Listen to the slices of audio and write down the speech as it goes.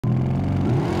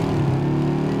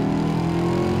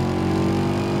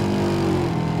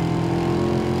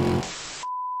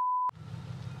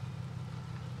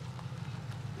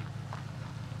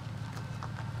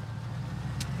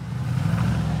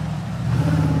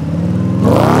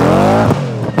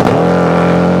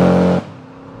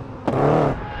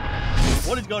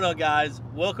going on, guys?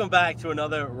 Welcome back to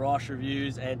another Rosh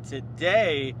Reviews, and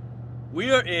today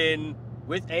we are in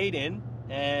with Hayden,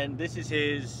 and this is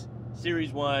his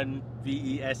Series 1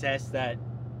 VESS that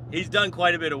he's done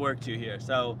quite a bit of work to here.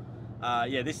 So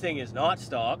yeah, this thing is not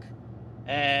stock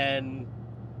and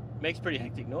makes pretty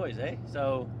hectic noise, eh?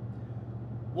 So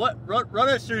run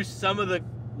us through some of the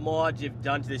mods you've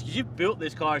done to this, because you built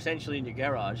this car essentially in your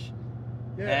garage.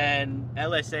 Yeah. And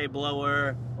LSA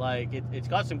blower, like it's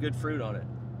got some good fruit on it.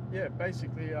 Yeah,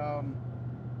 basically,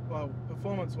 well,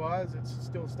 performance-wise, it's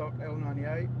still stock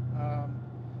L98,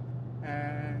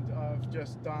 and I've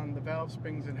just done the valve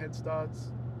springs and head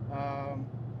studs.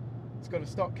 It's got a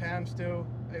stock cam still,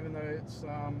 even though it's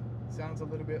sounds a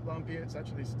little bit lumpy. It's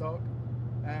actually stock,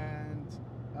 and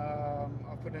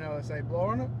I've put an LSA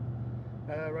blower on it,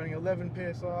 running 11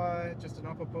 psi, just an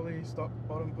upper pulley, stock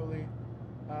bottom pulley.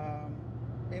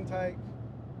 Intake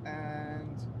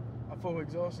and a full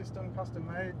exhaust system, custom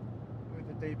made with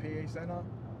the DPE center.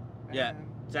 Yeah,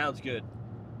 sounds good.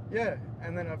 Yeah,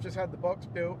 and then I've just had the box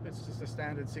built. It's just a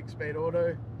standard 6-speed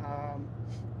auto.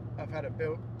 I've had it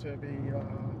built to be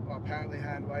apparently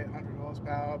hand weight 100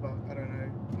 horsepower, but I don't know,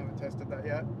 I haven't tested that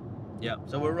yet. Yeah,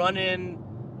 so we're running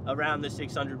around the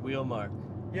 600 wheel mark.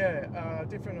 Yeah,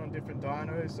 different on different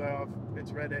dynos, so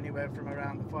it's read anywhere from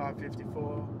around the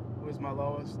 554 was my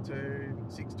lowest to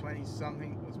 620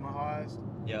 something was my highest.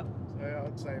 Yeah. So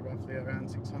I'd say roughly around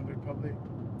 600 probably.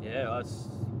 Yeah, that's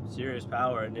serious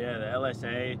power. And yeah, the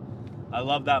LSA, I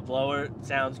love that blower. It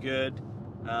sounds good.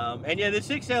 And yeah, the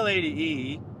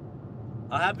 6L80E,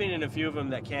 I have been in a few of them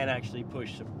that can actually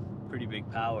push some pretty big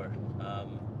power.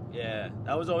 Yeah,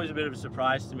 that was always a bit of a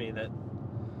surprise to me that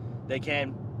they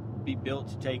can be built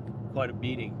to take quite a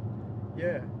beating.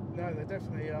 Yeah, no, they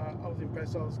definitely are. I was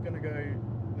impressed. I was going to go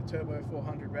the turbo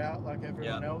 400 route like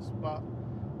everyone else, but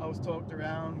I was talked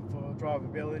around for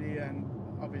drivability and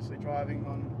obviously driving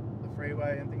on the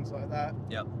freeway and things like that.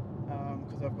 Yep.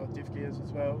 Because I've got Diff Gears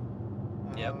as well.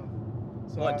 Yep.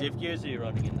 So what Diff Gears are you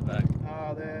running in the back?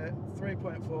 They're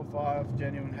 3.45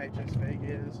 genuine HSV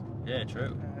gears. Yeah,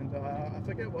 true. And I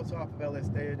forget what type of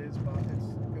LSD it is, but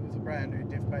it was a brand new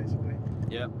diff basically.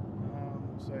 Yep.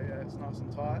 So yeah, it's nice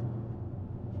and tight.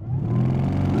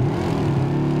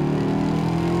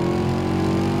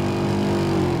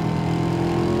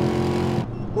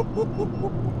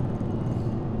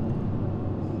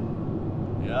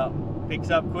 Yeah,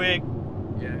 picks up quick.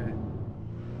 Yeah.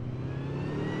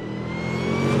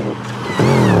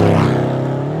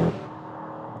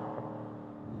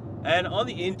 And on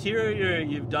the interior,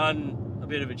 you've done a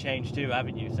bit of a change too,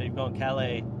 haven't you? So you've gone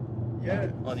Calais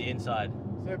on the inside.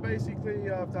 So basically,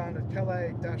 I've done a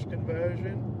Calais dash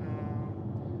conversion.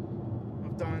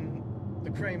 I've done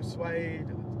the cream suede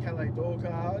Calais door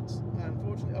cards.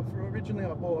 Unfortunately, originally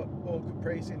I bought all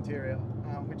Caprice interior,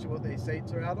 which is what these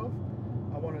seats are out of.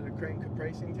 I wanted a cream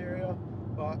Caprice interior,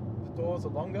 but the doors are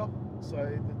longer, so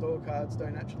the door cards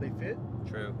don't actually fit.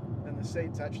 True. And the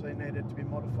seats actually needed to be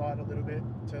modified a little bit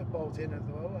to bolt in as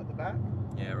well at the back.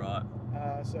 Yeah, right.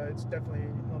 So it's definitely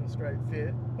not a straight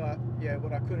fit, but yeah,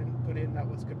 what I couldn't put in that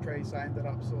was Caprice. I ended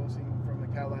up sourcing from the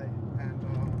Calais,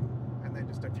 and then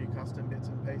just a few custom bits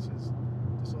and pieces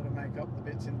to sort of make up the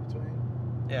bits in between.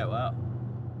 Yeah, wow.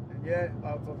 And yeah,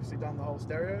 I've obviously done the whole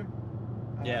stereo.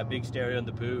 Yeah, big stereo on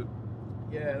the boot.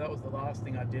 Yeah, that was the last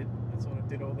thing I did. I sort of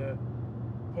did all the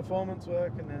performance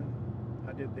work, and then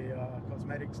I did the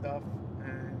cosmetic stuff,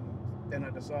 and then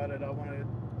I decided I wanted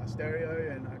a stereo,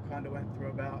 and I kind of went through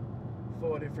about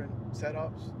 4 different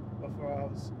setups before I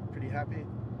was pretty happy.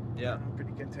 Yeah. I'm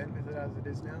pretty content with it as it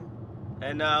is now.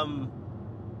 And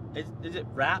is it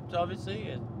wrapped,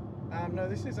 obviously? No,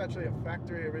 this is actually a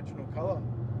factory original color.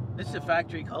 This is a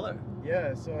factory color?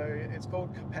 Yeah, so it's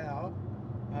called Kapow.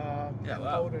 Yeah,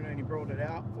 wow. Holden only brought it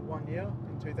out for 1 year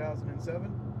in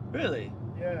 2007. Really?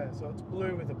 Yeah, so it's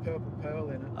blue with a purple pearl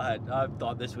in it. I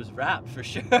thought this was wrapped for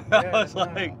sure. Yeah, I was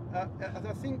like...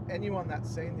 I think anyone that's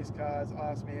seen this car has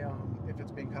asked me if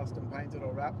it's been custom painted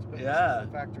or wrapped, but yeah. This is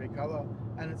the factory colour,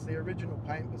 and it's the original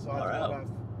paint besides what I've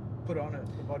put on it.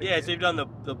 The body kit. So you've done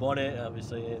the bonnet,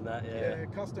 obviously, in that, Yeah,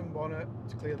 custom bonnet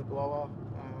to clear the blower.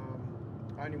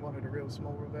 I only wanted a real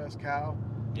small reverse cowl.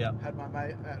 Yeah. Had my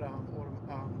mate at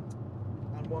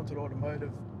Unwanted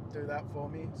Automotive do that for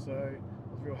me, so I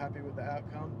was real happy with the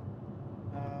outcome.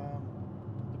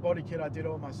 The body kit I did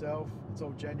all myself. It's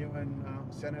all genuine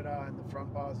Senator, and the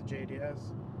front bars are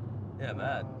GDS. Yeah,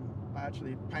 man. I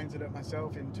actually painted it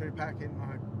myself in 2-pack in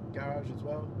my garage as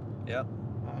well. Yep.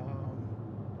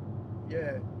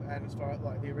 Yeah, and as far as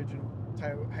like the original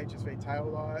HSV tail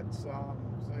lights, so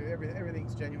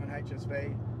everything's genuine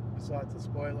HSV besides the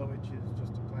spoiler, which is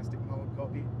just a plastic mold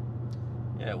copy.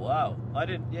 Yeah, wow. I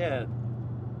didn't, yeah,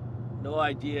 no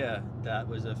idea that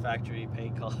was a factory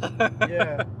paint color.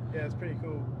 Yeah, it's pretty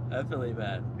cool. Definitely,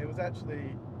 man. It was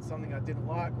actually something I didn't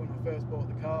like when I first bought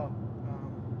the car,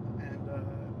 and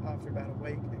after about a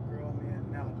week it grew on me,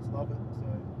 and now I just love it. So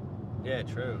Yeah,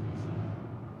 true.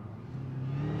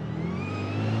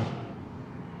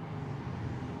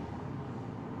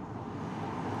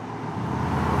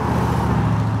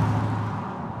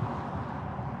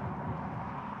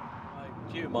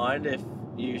 Do you mind if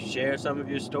you share some of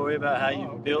your story about how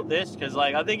you built this? Because,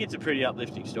 like, I think it's a pretty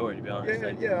uplifting story, to be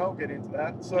honest. Yeah, I'll get into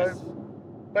that. So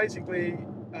basically,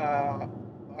 a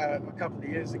couple of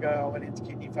years ago, I went into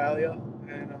kidney failure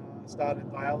and started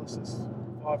dialysis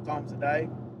 5 times a day.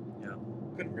 Yeah.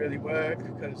 Couldn't really work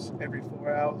because every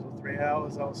 4 hours or 3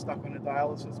 hours I was stuck on a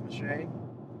dialysis machine,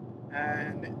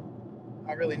 and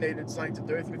I really needed something to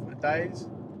do with my days.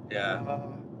 Yeah.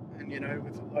 And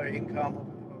with a low income or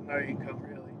no income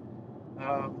really,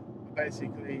 I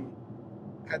basically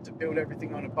had to build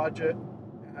everything on a budget.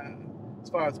 As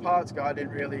far as parts go, I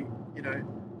didn't really,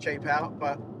 cheap out,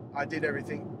 but I did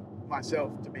everything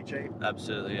myself to be cheap.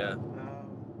 Absolutely, yeah.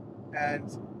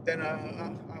 And then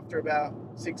after about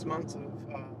 6 months of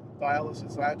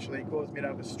dialysis, it actually caused me to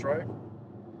have a stroke,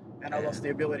 and I lost the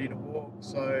ability to walk.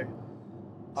 So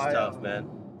It's tough, man.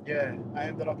 Yeah, I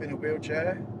ended up in a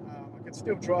wheelchair. I can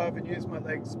still drive and use my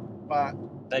legs, but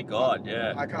thank God,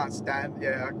 yeah. I can't stand.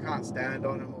 Yeah, I can't stand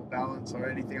on them or balance or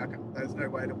anything. There's no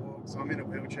way to walk, so I'm in a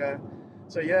wheelchair.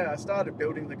 So yeah, I started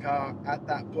building the car at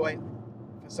that point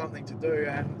for something to do,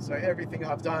 and so everything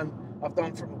I've done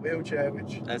from a wheelchair,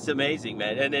 which that's amazing,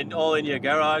 man. And then all in your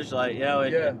garage, like,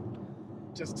 yeah,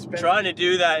 just trying to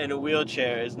do that in a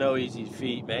wheelchair is no easy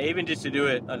feat, man. Even just to do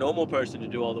it, a normal person to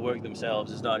do all the work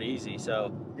themselves is not easy.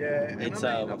 So yeah, and it's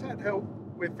I've had help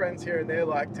with friends here and there,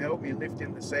 like to help me lift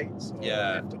in the seats or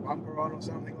lift a bumper on or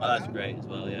something like that. That's great as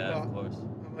well, yeah, but of course.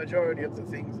 The majority of the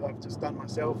things I've just done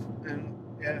myself, and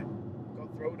yeah,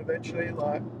 got through it eventually.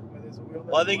 Like where there's a wheel.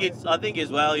 Well, I think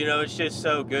as well, it's just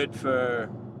so good for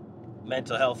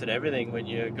mental health and everything when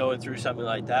you're going through something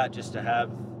like that, just to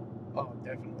have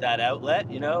that outlet,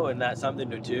 and that's something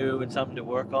to do and something to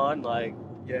work on. Like,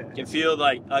 yeah,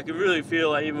 I can really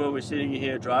feel like even when we're sitting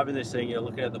here driving this thing,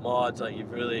 looking at the mods, like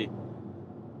you've really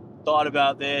thought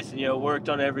about this and worked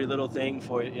on every little thing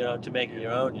for to make it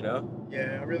your own.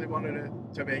 Yeah, I really wanted it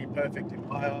to be perfect in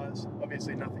my eyes.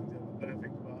 Obviously, nothing's ever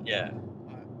perfect, but yeah,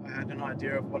 I had an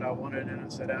idea of what I wanted, and I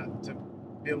set out to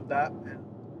build that, and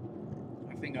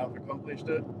I think I've accomplished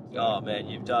it. So. Oh man,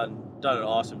 you've done an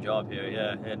awesome job here,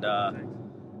 yeah. And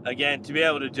again, to be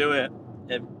able to do it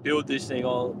and build this thing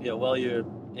all while you're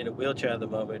in a wheelchair at the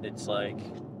moment, it's like,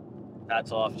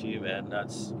 hats off to you, man.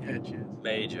 That's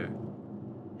major.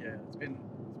 Yeah, it's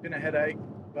been a headache,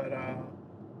 but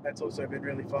that's also been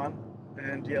really fun.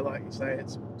 And yeah, like you say,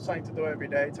 it's something to do every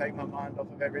day, take my mind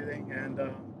off of everything, and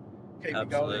keep me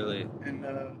going. And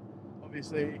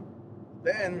obviously,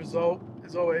 the end result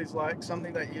is always like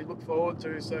something that you look forward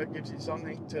to, so it gives you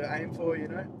something to aim for,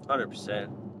 100%,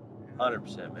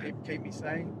 man. Keep me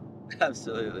sane.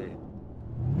 Absolutely.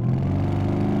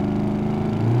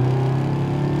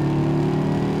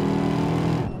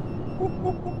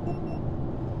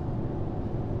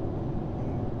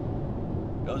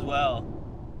 Goes well.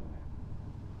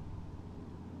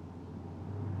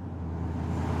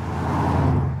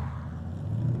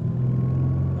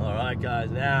 All right,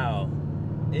 guys, now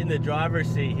in the driver's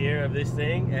seat here of this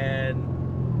thing, and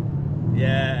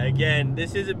yeah, again,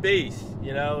 this is a beast.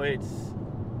 It's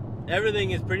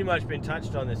everything has pretty much been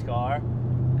touched on this car,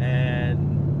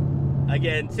 and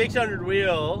again, 600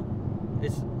 wheel,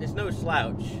 it's no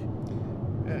slouch.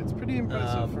 Yeah, it's pretty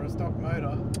impressive for a stock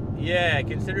motor. Yeah,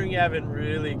 considering you haven't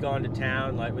really gone to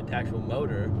town like with the actual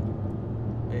motor,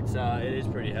 it is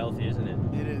pretty healthy, isn't it?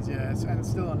 It is, yeah, and it's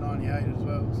still a 98 as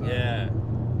well. So. Yeah.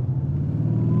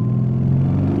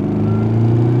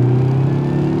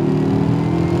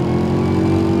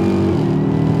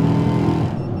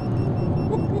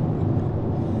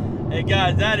 Hey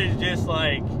guys, that is just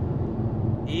like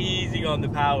easy on the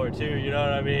power too, you know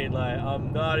what I mean? Like,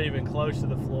 I'm not even close to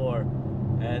the floor.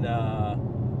 And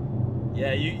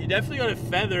yeah, you definitely gotta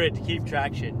feather it to keep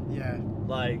traction. Yeah.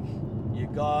 Like, you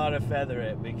gotta feather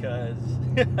it, because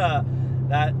that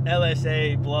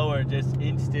LSA blower just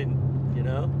instant,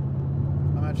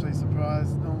 I'm actually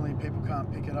surprised. Normally people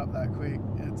can't pick it up that quick.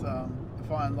 It's a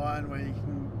fine line where you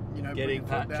can, getting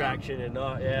traction and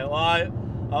not. Yeah. Well, I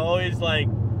always like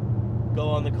go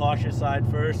on the cautious side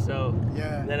first, so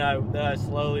yeah. Then I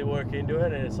slowly work into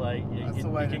it, and it's like you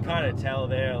can kind of tell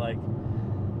there, like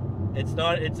it's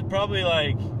probably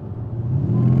like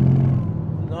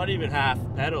not even half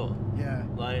pedal. Yeah.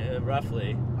 Like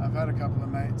roughly. I've had a couple of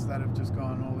mates that have just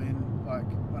gone all in, like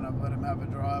when I've let them have a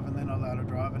drive and then I let them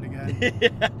drive it again.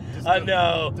 Yeah, I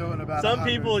know. Doing about some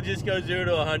 100. people just go 0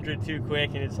 to 100 too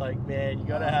quick, and it's like, man, you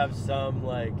gotta have some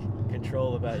like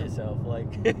control about yourself.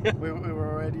 Like we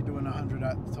were already doing 100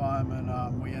 at the time,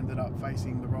 and we ended up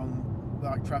facing the wrong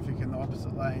traffic in the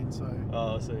opposite lane. So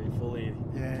so you fully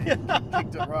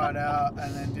kicked it right out,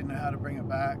 and then didn't know how to bring it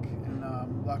back. And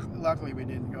luckily we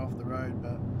didn't go off the road,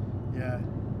 but yeah.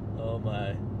 Oh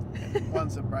my.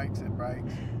 Once it breaks, it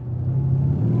breaks.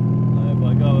 If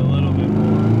I go a little bit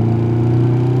more.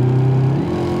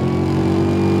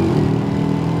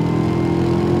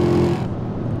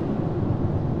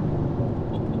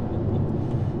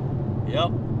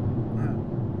 Yep. Yeah.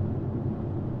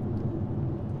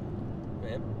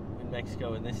 Man, in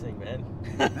Mexico in this thing, man.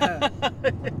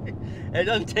 It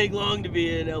doesn't take long to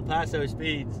be in El Paso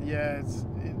speeds. Yeah,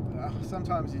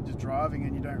 sometimes you're just driving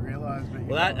and you don't realize. But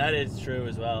well, that is true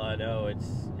as well. I know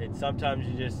it's sometimes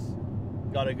you just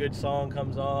got a good song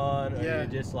comes on, or you're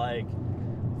just like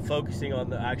focusing on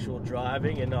the actual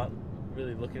driving and not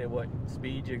really looking at what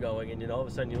speed you're going, and then all of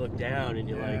a sudden you look down and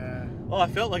you're like, oh, I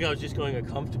felt like I was just going a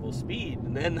comfortable speed,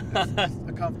 and then it's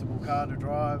a comfortable car to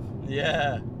drive.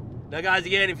 Yeah. Now guys,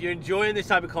 again, if you're enjoying this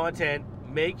type of content,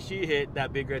 make sure you hit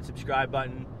that big red subscribe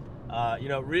button. You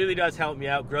know, it really does help me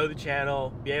out, grow the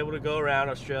channel, be able to go around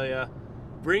Australia,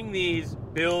 bring these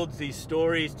builds, these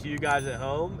stories to you guys at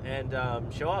home, and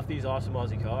show off these awesome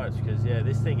Aussie cars, because yeah,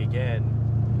 this thing again,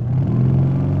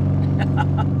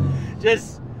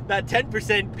 just that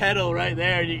 10% pedal right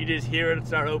there, and you can just hear it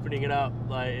start opening it up.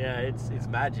 Like, yeah, it's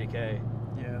magic, hey?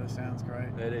 Yeah, that sounds great.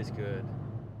 It is good.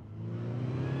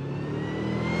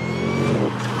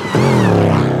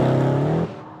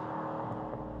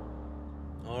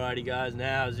 Alrighty guys,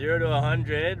 now 0 to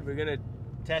 100, we're gonna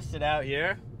test it out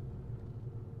here.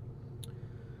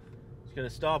 Just gonna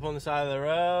stop on the side of the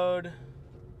road,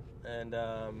 and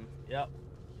yep,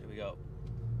 here we go.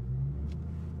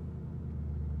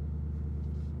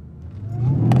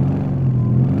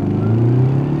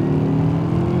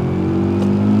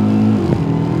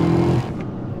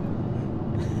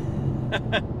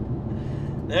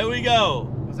 There we go.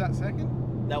 Was that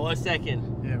second? That was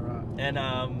second. Yeah, right. And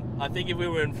I think if we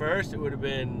were in first, it would have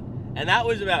been, and that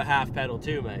was about half pedal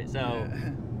too, mate. So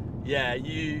yeah,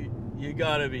 you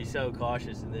gotta be so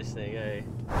cautious in this thing, eh?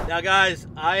 Now guys,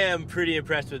 I am pretty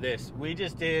impressed with this. We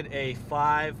just did a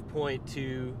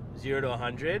 5.2 0 to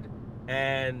 100,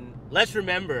 and let's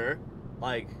remember,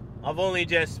 like, I've only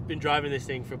just been driving this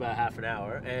thing for about half an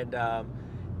hour, and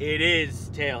it is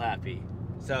tail happy.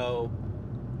 So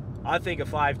I think a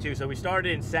 5.2. So we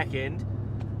started in second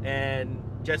and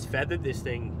just feathered this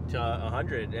thing to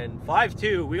 100. And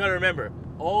 5.2, we gotta remember,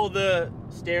 all the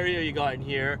stereo you got in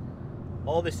here,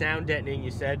 all the sound deadening,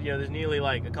 you said, you know, there's nearly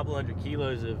like a couple 100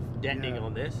 kilos of deadening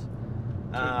on this.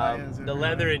 The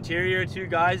leather interior, 2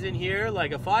 guys in here,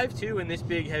 like a 5.2 in this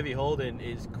big heavy Holden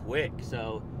is quick.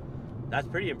 So that's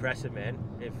pretty impressive, man.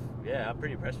 Yeah, I'm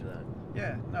pretty impressed with that.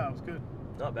 Yeah, no, it was good.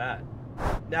 Not bad.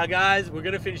 Now guys, we're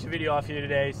gonna finish the video off here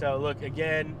today. So look,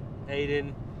 again,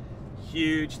 Hayden,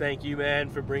 huge thank you, man,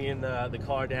 for bringing the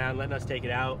car down, letting us take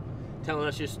it out, telling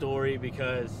us your story,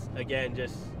 because again,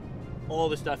 just all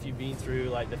the stuff you've been through,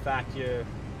 like the fact you're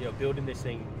building this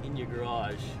thing in your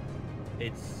garage,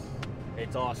 it's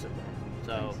awesome, man.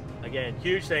 So again,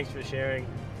 huge thanks for sharing,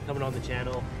 coming on the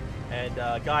channel. And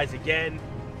guys, again,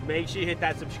 make sure you hit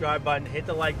that subscribe button, hit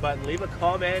the like button, leave a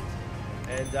comment,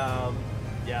 and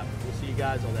yeah, we'll see you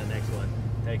guys on that next one.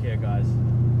 Take care, guys.